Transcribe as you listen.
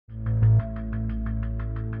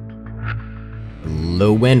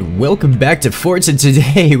Hello and welcome back to Forza.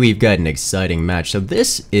 Today we've got an exciting match. So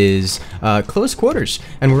this is close quarters,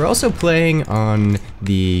 and we're also playing on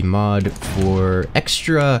the mod for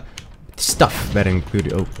extra stuff that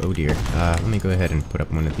include. Oh dear. Let me go ahead and put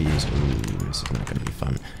up one of these. Ooh, this is not going to be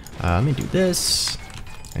fun. Let me do this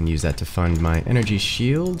and use that to fund my energy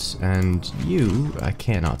shields. And I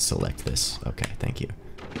cannot select this. Okay, thank you.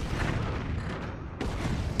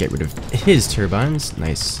 Get rid of his turbines.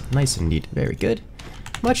 Nice and neat. Very good.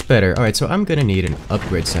 Much better. Alright, so I'm gonna need an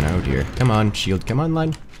upgrade center. Oh dear. Come on, shield. Come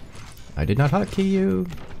online. I did not hotkey you.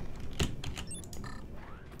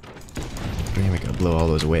 There we go. Blow all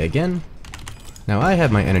those away again. Now I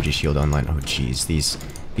have my energy shield online. Oh jeez. These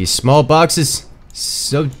small boxes.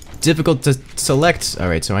 So difficult to select.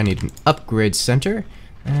 Alright, so I need an upgrade center.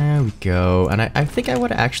 There we go. And I think I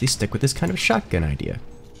want to actually stick with this kind of shotgun idea.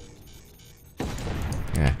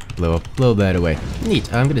 Yeah, blow that away.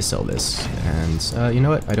 Neat. I'm gonna sell this, and you know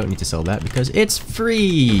what? I don't need to sell that because it's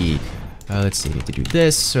free. Let's see. I need to do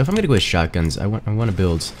this. So if I'm gonna go with shotguns, I want to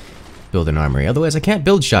build an armory. Otherwise, I can't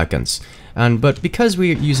build shotguns. But because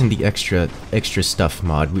we're using the extra stuff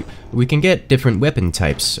mod, we can get different weapon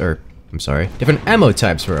types, or I'm sorry, different ammo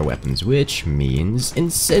types for our weapons, which means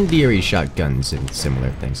incendiary shotguns and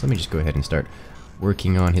similar things. Let me just go ahead and start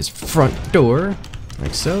working on his front door.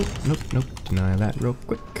 Like so. Nope. Deny that real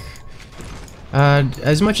quick.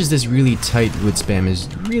 As much as this really tight wood spam is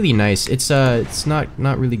really nice, it's not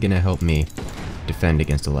really gonna help me defend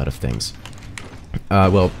against a lot of things.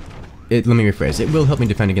 Well, let me rephrase. It will help me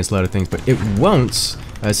defend against a lot of things, but it won't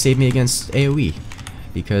save me against AoE,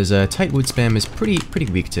 because tight wood spam is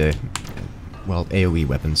pretty weak to, well, AoE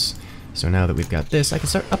weapons. So now that we've got this, I can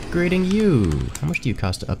start upgrading you. How much do you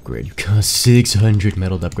cost to upgrade? You cost 600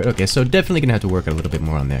 metal to upgrade. Okay, so definitely gonna have to work a little bit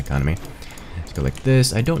more on the economy. Let's go like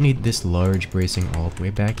this. I don't need this large bracing all the way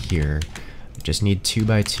back here. I just need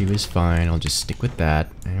 2x2 is fine. I'll just stick with that.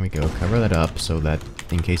 There we go. Cover that up so that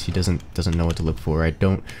in case he doesn't know what to look for. I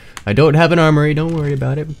don't have an armory. Don't worry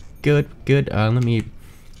about it. Good. Let me.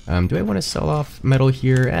 Do I want to sell off metal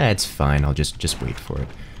here? It's fine. I'll just wait for it.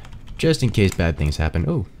 Just in case bad things happen.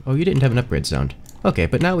 Oh, you didn't have an upgrade sound. Okay,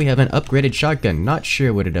 but now we have an upgraded shotgun. Not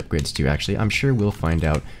sure what it upgrades to, actually. I'm sure we'll find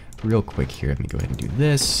out real quick here. Let me go ahead and do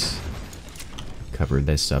this. Cover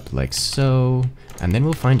this up like so. And then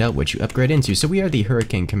we'll find out what you upgrade into. So we are the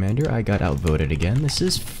Hurricane Commander. I got outvoted again. This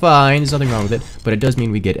is fine. There's nothing wrong with it. But it does mean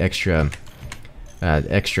we get extra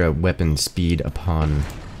weapon speed upon...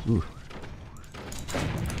 Ooh.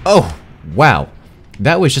 Oh, wow.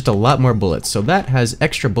 That was just a lot more bullets, so that has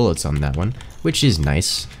extra bullets on that one, which is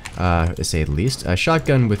nice, to say the least. A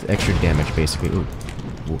shotgun with extra damage, basically. Ooh,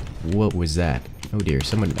 what was that? Oh dear,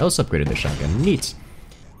 someone else upgraded their shotgun. Neat.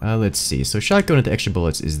 Let's see. So shotgun with the extra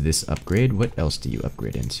bullets is this upgrade. What else do you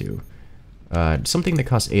upgrade into? Something that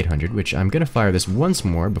costs 800, which I'm gonna fire this once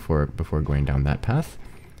more before going down that path.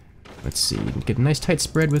 Let's see, get a nice tight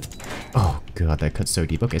spread with... Oh god, that cuts so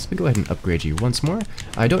deep. Okay, so we go ahead and upgrade you once more.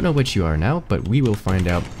 I don't know what you are now, but we will find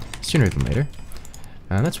out sooner than later.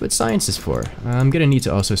 That's what science is for. I'm gonna need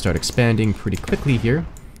to also start expanding pretty quickly here.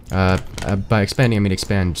 By expanding, I mean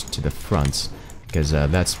expand to the front, because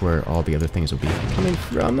that's where all the other things will be coming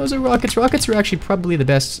from. Those are rockets. Rockets are actually probably the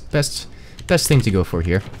best thing to go for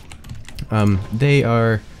here. They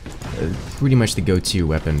are pretty much the go-to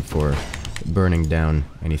weapon for burning down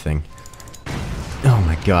anything. Oh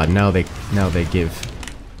my god, now they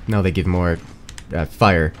give more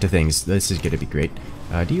fire to things. This is gonna be great.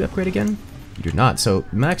 Do you upgrade again? You do not. So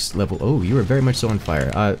max level. Oh, you are very much so on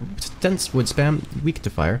fire. Dense wood spam, weak to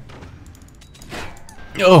fire.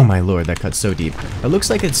 Oh my lord, that cuts so deep. It looks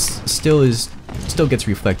like it still gets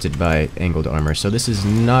reflected by angled armor, so this is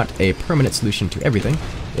not a permanent solution to everything.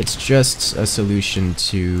 It's just a solution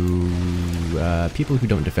to people who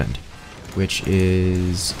don't defend. Which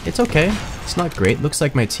is... it's okay. It's not great. Looks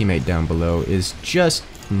like my teammate down below is just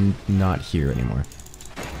not here anymore.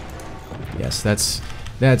 Yes, that's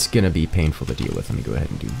gonna be painful to deal with. Let me go ahead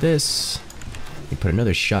and do this. Let me put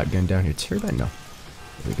another shotgun down here. Turbine? No.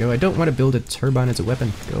 There we go. I don't want to build a turbine as a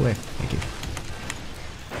weapon. Go away. Thank you.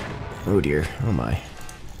 Oh dear. Oh my.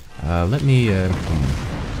 Let me...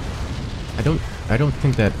 I don't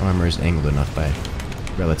think that armor is angled enough by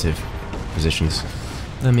relative positions.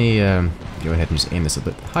 Let me go ahead and just aim this a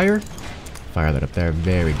bit higher. Fire that up there.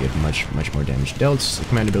 Very good. Much more damage dealt. The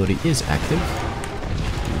command ability is active.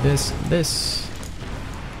 Do this.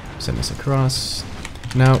 Send this across.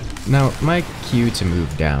 Now my cue to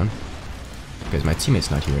move down, because my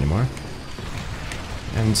teammate's not here anymore,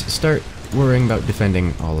 and start worrying about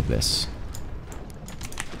defending all of this.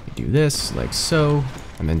 Do this like so,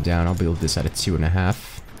 and then down. I'll build this at a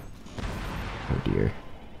 2.5. dear.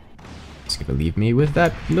 It's gonna leave me with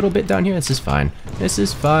that little bit down here. This is fine. This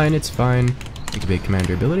is fine. It's fine. Activate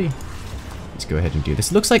commander ability. Let's go ahead and do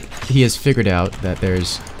this. Looks like he has figured out that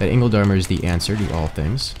that angled armor is the answer to all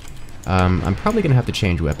things. I'm probably gonna have to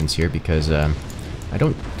change weapons here because I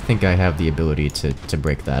don't think I have the ability to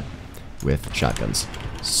break that with shotguns.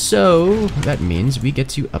 So that means we get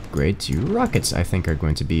to upgrade to rockets. I think are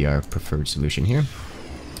going to be our preferred solution here.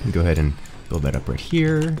 We go ahead and build that up right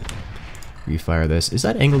here. Refire this. Is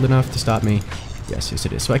that angled enough to stop me? Yes, yes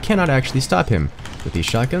it is. So I cannot actually stop him with these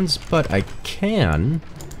shotguns, but I can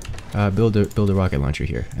build a rocket launcher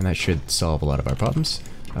here, and that should solve a lot of our problems.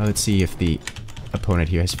 Let's see if the opponent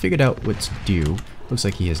here has figured out what to do. Looks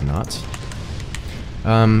like he has not.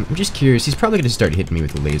 I'm just curious. He's probably going to start hitting me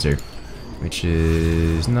with a laser, which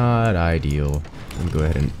is not ideal. I'm going to go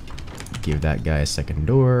ahead and give that guy a second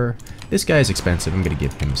door. This guy is expensive. I'm going to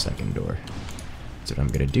give him a second door. That's what I'm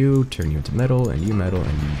going to do. Turn you into metal, and you metal,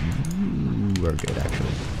 and you are good,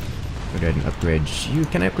 actually. Go ahead and upgrade you.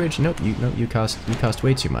 Can I upgrade you? Nope, you cost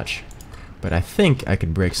way too much. But I think I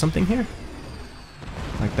could break something here.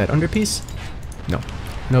 Like that underpiece? No.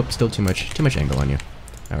 Nope, still too much angle on you.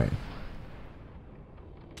 Alright.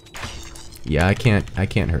 Yeah, I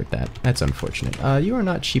can't hurt that. That's unfortunate. You are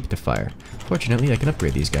not cheap to fire. Fortunately, I can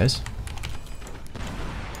upgrade these guys.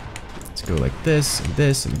 Let's go like this, and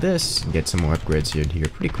this, and this, and get some more upgrades here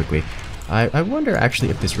pretty quickly. I wonder actually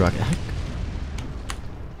if this rocket...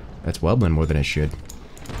 That's wobbling more than it should.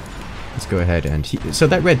 Let's go ahead and... So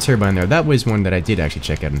that red turbine there, that was one that I did actually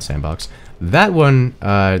check out in Sandbox. That one,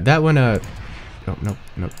 Oh, no,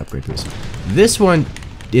 upgrade please. This one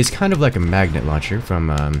is kind of like a magnet launcher from,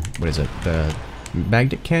 what is it? The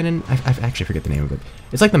magnet cannon? I actually forget the name of it.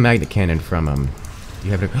 It's like the magnet cannon from,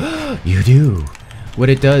 you have to... You do! What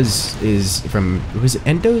it does is from... Was it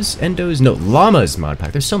Endo's? No, Llama's mod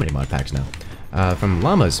pack. There's so many mod packs now. From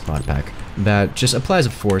Llama's mod pack that just applies a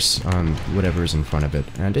force on whatever is in front of it,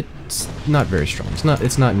 and it's not very strong.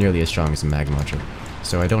 It's not nearly as strong as a mag launcher,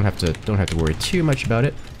 so I don't have to worry too much about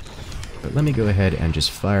it. But let me go ahead and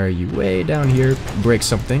just fire you way down here, break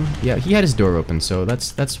something. Yeah, he had his door open, so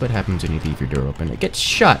that's what happens when you leave your door open. It gets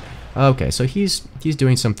shot. Okay, so he's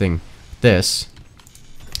doing something. This.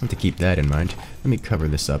 I have to keep that in mind. Let me cover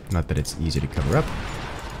this up. Not that it's easy to cover up.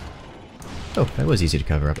 Oh, that was easy to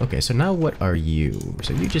cover up. Okay, so now what are you?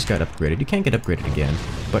 So you just got upgraded. You can't get upgraded again,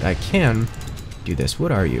 but I can do this.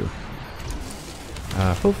 What are you?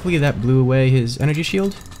 Hopefully that blew away his energy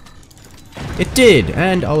shield. It did,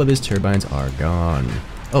 and all of his turbines are gone.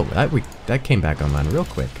 Oh, that came back online real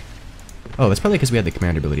quick. Oh, that's probably because we had the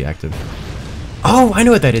commander ability active. Oh, I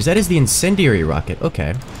know what that is. That is the incendiary rocket.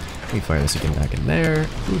 Okay, let me fire this again back in there.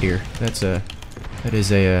 Oh dear, that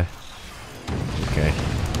is a. Okay.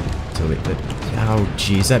 Oh,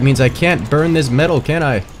 jeez, that means I can't burn this metal, can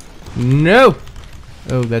I? No!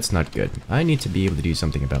 Oh, that's not good. I need to be able to do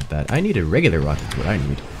something about that. I need a regular rocket, is what I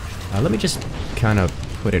need. Let me just kind of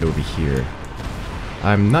put it over here.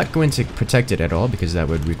 I'm not going to protect it at all, because that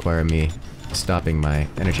would require me stopping my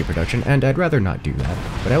energy production, and I'd rather not do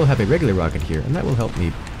that. But I will have a regular rocket here, and that will help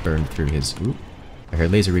me burn through his... Ooh, I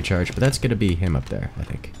heard laser recharge, but that's going to be him up there, I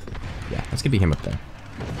think. Yeah, that's going to be him up there.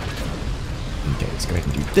 Okay, let's go ahead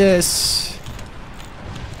and do this.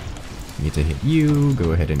 Need to hit you.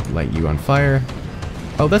 Go ahead and light you on fire.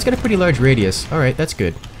 Oh, that's got a pretty large radius. Alright, that's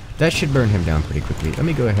good. That should burn him down pretty quickly. Let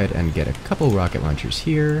me go ahead and get a couple rocket launchers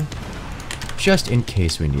here, just in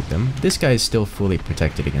case we need them. This guy is still fully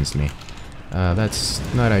protected against me. That's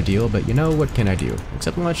not ideal, but you know, what can I do?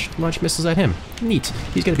 Except launch missiles at him. Neat.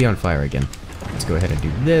 He's gonna be on fire again. Let's go ahead and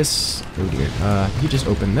do this. Oh dear. You just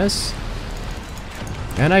open this.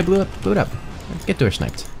 And I blew it up. Get door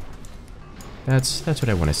sniped. That's what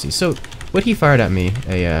I want to see. So, what he fired at me,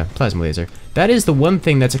 a plasma laser, that is the one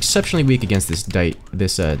thing that's exceptionally weak against this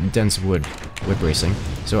dense wood bracing.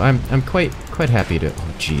 So I'm quite happy to...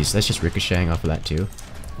 Oh jeez, that's just ricocheting off of that too.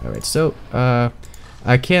 Alright, so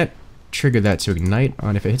I can't trigger that to ignite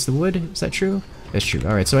on if it hits the wood. Is that true? That's true.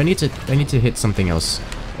 Alright, so I need to hit something else.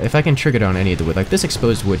 If I can trigger it on any of the wood, like this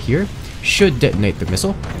exposed wood here, should detonate the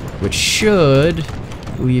missile, which should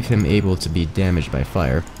leave him able to be damaged by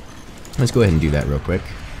fire. Let's go ahead and do that real quick.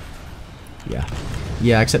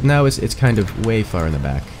 Yeah, except now it's kind of way far in the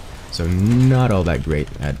back, so not all that great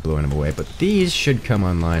at blowing him away, but these should come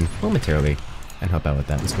online momentarily and help out with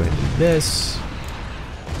that. Let's go ahead and do this.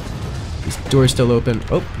 His door's still open.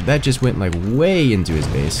 Oh, that just went like way into his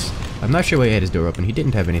base. I'm not sure why he had his door open. He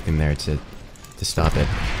didn't have anything there to stop it.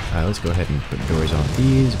 Let's go ahead and put doors on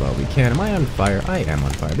these while we can. Am I on fire? I am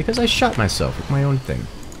on fire because I shot myself with my own thing.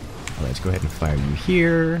 Alright, let's go ahead and fire you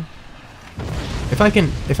here. If I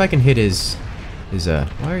can hit his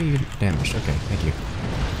Why are you damaged? Okay, thank you.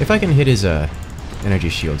 If I can hit his, energy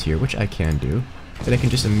shield here, which I can do, then I can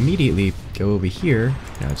just immediately go over here,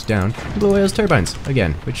 now it's down, and blow away his turbines,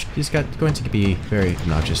 again, which is going to be very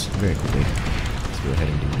obnoxious very quickly. Let's go ahead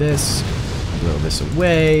and do this, blow this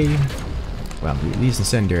away. Wow, these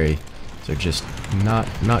incendiary are just not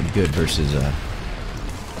good versus, oh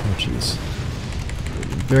jeez.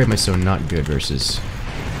 Very much so not good versus...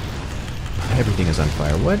 Everything is on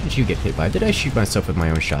fire. What did you get hit by? Did I shoot myself with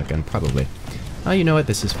my own shotgun? Probably. Oh, you know what?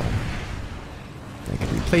 This is fine. I can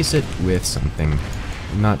replace it with something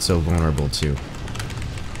not so vulnerable to...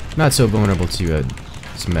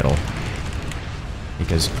 some metal.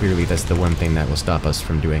 Because clearly that's the one thing that will stop us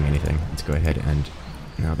from doing anything. Let's go ahead and...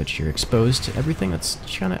 Now that you're exposed to everything, let's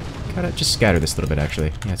kind of just scatter this a little bit,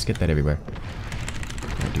 actually. Yeah, let's get that everywhere.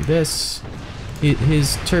 I'll do this.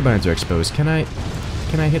 His turbines are exposed. Can I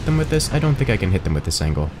hit them with this? I don't think I can hit them with this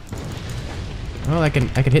angle. Well, I can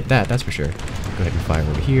hit that, that's for sure. Go ahead and fire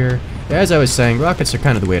over here. As I was saying, rockets are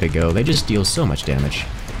kind of the way to go. They just deal so much damage.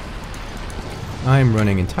 I'm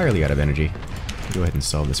running entirely out of energy. Go ahead and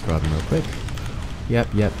solve this problem real quick.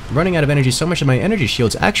 Yep. Running out of energy, so much of my energy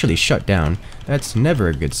shield's actually shut down. That's never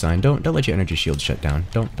a good sign. Don't let your energy shield shut down.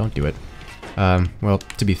 Don't do it. Well,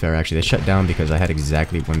 to be fair, actually, they shut down because I had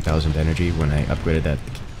exactly 1,000 energy when I upgraded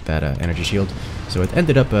that energy shield. So it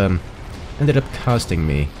ended up costing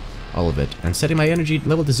me all of it and setting my energy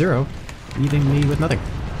level to 0, leaving me with nothing.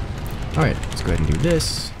 All right, let's go ahead and do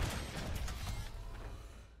this.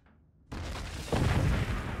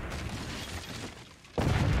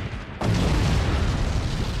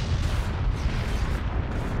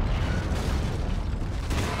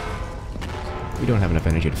 We don't have enough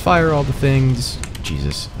energy to fire all the things.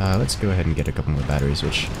 Jesus. Let's go ahead and get a couple more batteries,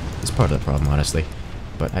 which is part of the problem, honestly.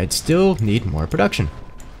 But I'd still need more production.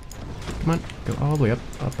 Come on, go all the way up.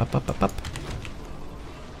 Up.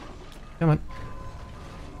 Come on.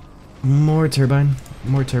 More turbine.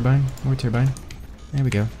 There we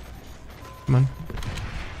go. Come on.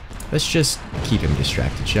 Let's just keep him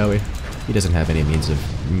distracted, shall we? He doesn't have any means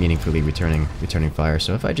of meaningfully returning fire,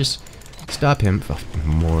 so if I just stop him... Oh,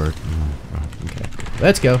 more... Oh, okay.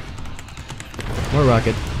 Let's go. More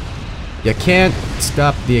rocket. You can't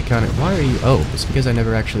stop the economy. Why are you... Oh, it's because I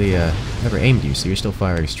never actually, never aimed you, so you're still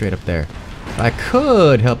firing straight up there. I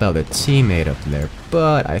could help out a teammate up there,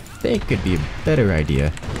 but I think it'd be a better idea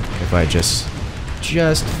if I just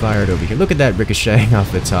fired over here. Look at that ricocheting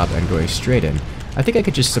off the top and going straight in. I think I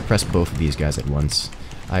could just suppress both of these guys at once.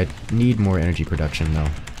 I need more energy production, though.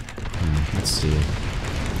 Let's see.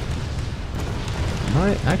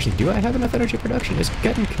 Actually, do I have enough energy production? It's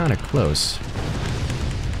getting kind of close.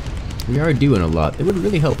 We are doing a lot. It would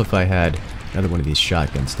really help if I had another one of these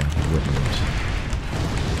shotguns down here, wouldn't it?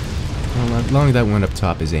 Well, as long as that one up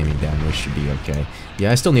top is aiming down, we should be okay.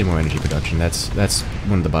 Yeah, I still need more energy production. That's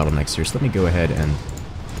one of the bottlenecks here. So let me go ahead and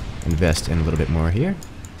invest in a little bit more here.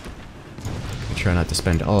 I try not to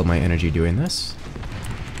spend all of my energy doing this.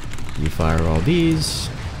 We fire all these.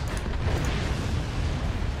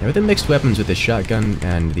 Now with the mixed weapons with the shotgun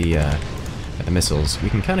and the missiles, we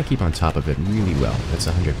can kind of keep on top of it really well. That's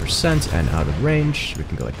 100% and out of range. We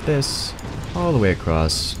can go like this, all the way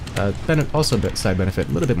across. Also side benefit,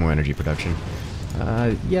 a little bit more energy production.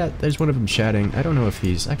 Yeah, there's one of them chatting. I don't know if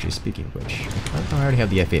he's... Actually, speaking of which, I already have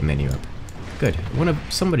the F8 menu up. Good.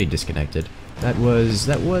 Somebody disconnected. That was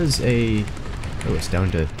a... Oh, it's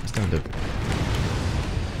down to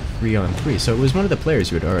 3-on-3. So it was one of the players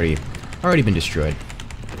who had already been destroyed.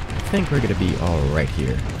 I think we're gonna be all right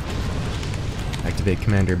here. Activate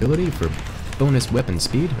commander ability for bonus weapon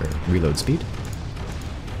speed or reload speed.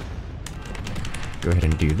 Go ahead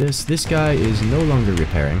and do this. This guy is no longer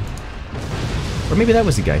repairing. Or maybe that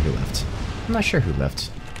was the guy who left. I'm not sure who left.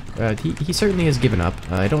 He certainly has given up.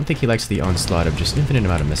 I don't think he likes the onslaught of just infinite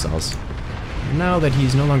amount of missiles. Now that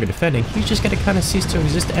he's no longer defending, he's just gonna kind of cease to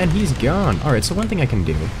exist, and he's gone. Alright, so one thing I can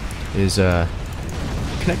do is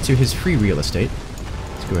connect to his free real estate.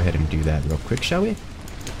 Let's go ahead and do that real quick, shall we?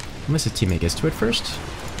 Unless his teammate gets to it first.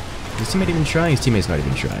 Is his teammate even trying? His teammate's not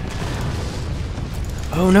even trying.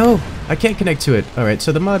 Oh no! I can't connect to it. Alright,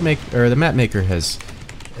 so the map maker has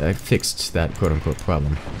fixed that quote-unquote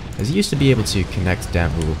problem. As he used to be able to connect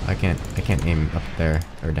down... Ooh, I can't aim up there,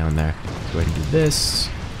 or down there. Go ahead and do this.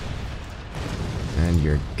 And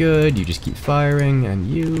you're good, you just keep firing, and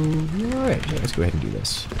you're alright. Yeah, let's go ahead and do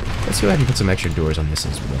this. Let's go ahead and put some extra doors on this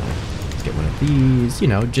as well. Let's get one of these, you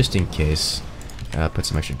know, just in case. Put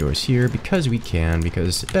some extra doors here, because we can,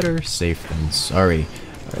 because better safe than sorry.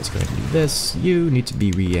 Alright, let's go ahead and do this. You need to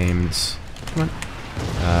be re-aimed. Come on.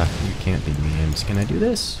 You can't be re-aimed. Can I do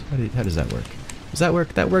this? How does that work? Does that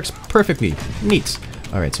work? That works perfectly. Neat.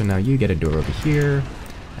 Alright, so now you get a door over here,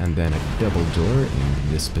 and then a double door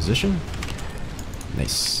in this position.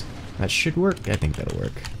 Nice. That should work. I think that'll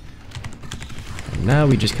work. And now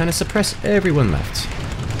we just kind of suppress everyone left.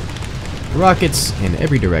 Rockets in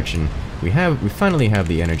every direction. We finally have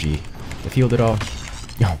the energy to field it all.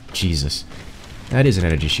 Oh, Jesus. That is an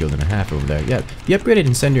energy shield and a half over there. Yeah, the upgraded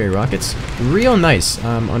incendiary rockets, real nice.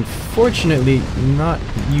 Unfortunately, not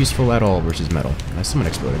useful at all versus metal. Someone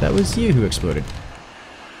exploded. That was you who exploded.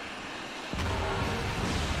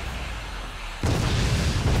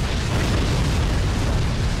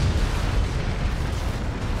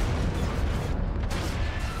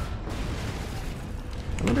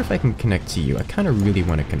 I wonder if I can connect to you. I kind of really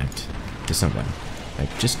want to connect to someone.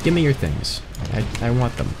 Like, just give me your things. I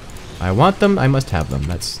want them. I want them. I must have them.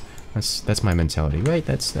 That's my mentality, right?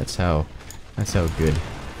 That's how good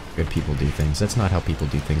people do things. That's not how people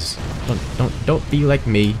do things. Don't be like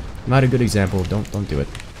me. I'm not a good example. Don't do it.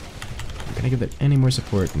 Can I give that any more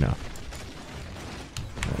support? No.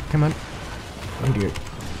 Come on. Oh dear.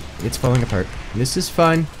 It's falling apart. This is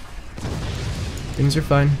fine. Things are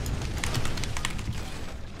fine.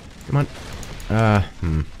 Come on.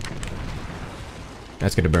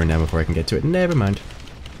 That's gonna burn down before I can get to it. Never mind.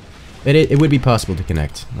 It would be possible to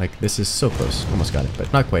connect. Like, this is so close. Almost got it,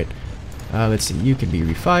 but not quite. Let's see. You can be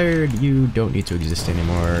refired. You don't need to exist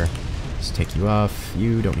anymore. Let's take you off.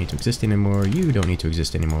 You don't need to exist anymore. You don't need to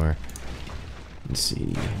exist anymore. Let's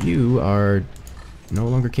see. You are no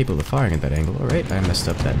longer capable of firing at that angle. Alright, I messed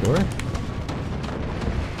up that door.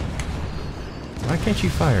 Why can't you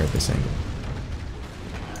fire at this angle?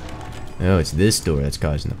 Oh, it's this door that's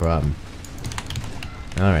causing the problem.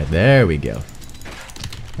 Alright, there we go.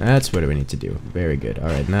 That's what we need to do. Very good.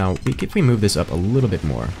 Alright, now, if we move this up a little bit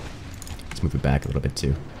more. Let's move it back a little bit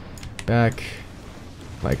too. Back,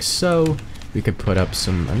 like so. We could put up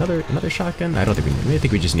another shotgun. I don't think we need. I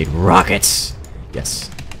think we just need rockets! Yes.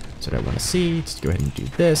 That's what I want to see. Let's go ahead and do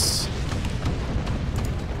this.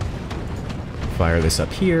 Fire this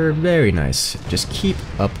up here. Very nice. Just keep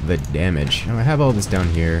up the damage. Now I have all this down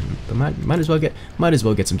here, but might as well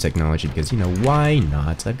get some technology because, you know, why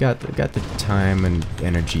not? I've got the time and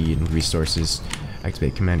energy and resources.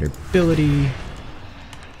 Activate commander ability.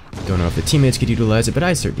 Don't know if the teammates could utilize it, but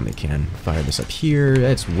I certainly can. Fire this up here.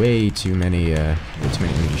 That's way too many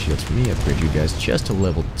energy shields for me. Upgrade you guys just to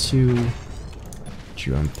level 2. Put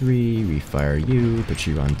you on 3. Refire you. Put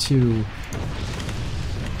you on 2.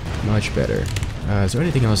 Much better. Is there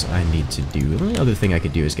anything else I need to do? The only other thing I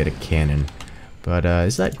could do is get a cannon. But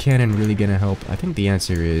is that cannon really gonna help? I think the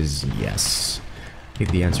answer is yes. I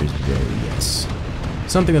think the answer is very yes.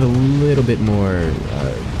 Something with a little bit more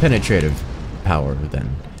penetrative power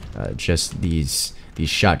than just these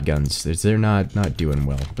shotguns. They're not doing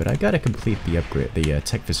well. But I gotta complete the upgrade, the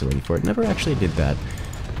tech facility for it. Never actually did that.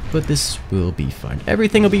 But this will be fine.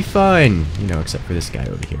 Everything will be fine, you know, except for this guy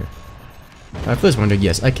over here. If I was wondering,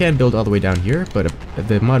 yes, I can build all the way down here, but if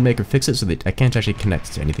the mod maker fixes it so that I can't actually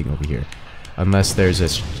connect to anything over here. Unless there's a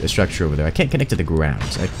structure over there. I can't connect to the ground.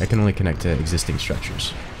 I can only connect to existing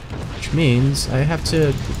structures. Which means I have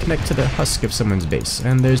to connect to the husk of someone's base,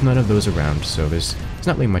 and there's none of those around, so there's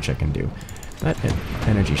not really much I can do. That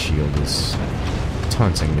energy shield is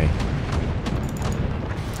taunting me.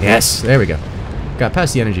 Yes, there we go. Got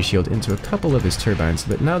past the energy shield into a couple of his turbines,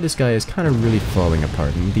 but now this guy is kind of really falling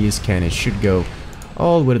apart, and these cannons should go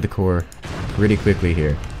all the way to the core pretty quickly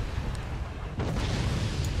here.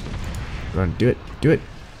 Run, do it, do it.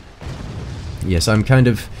 Yes, I'm kind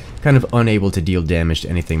of unable to deal damage to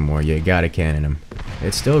anything more. You gotta cannon him.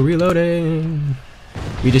 It's still reloading.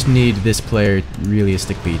 We just need this player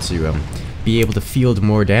realistically to be able to field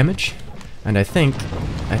more damage, and I think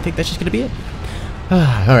that's just gonna be it.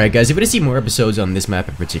 Alright guys, if you want to see more episodes on this map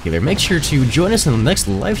in particular, make sure to join us in the next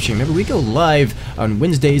live stream. Remember, we go live on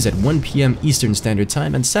Wednesdays at 1 PM Eastern Standard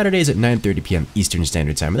Time and Saturdays at 9:30 PM Eastern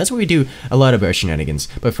Standard Time. And that's where we do a lot of our shenanigans.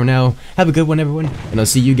 But for now, have a good one everyone, and I'll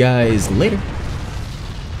see you guys later.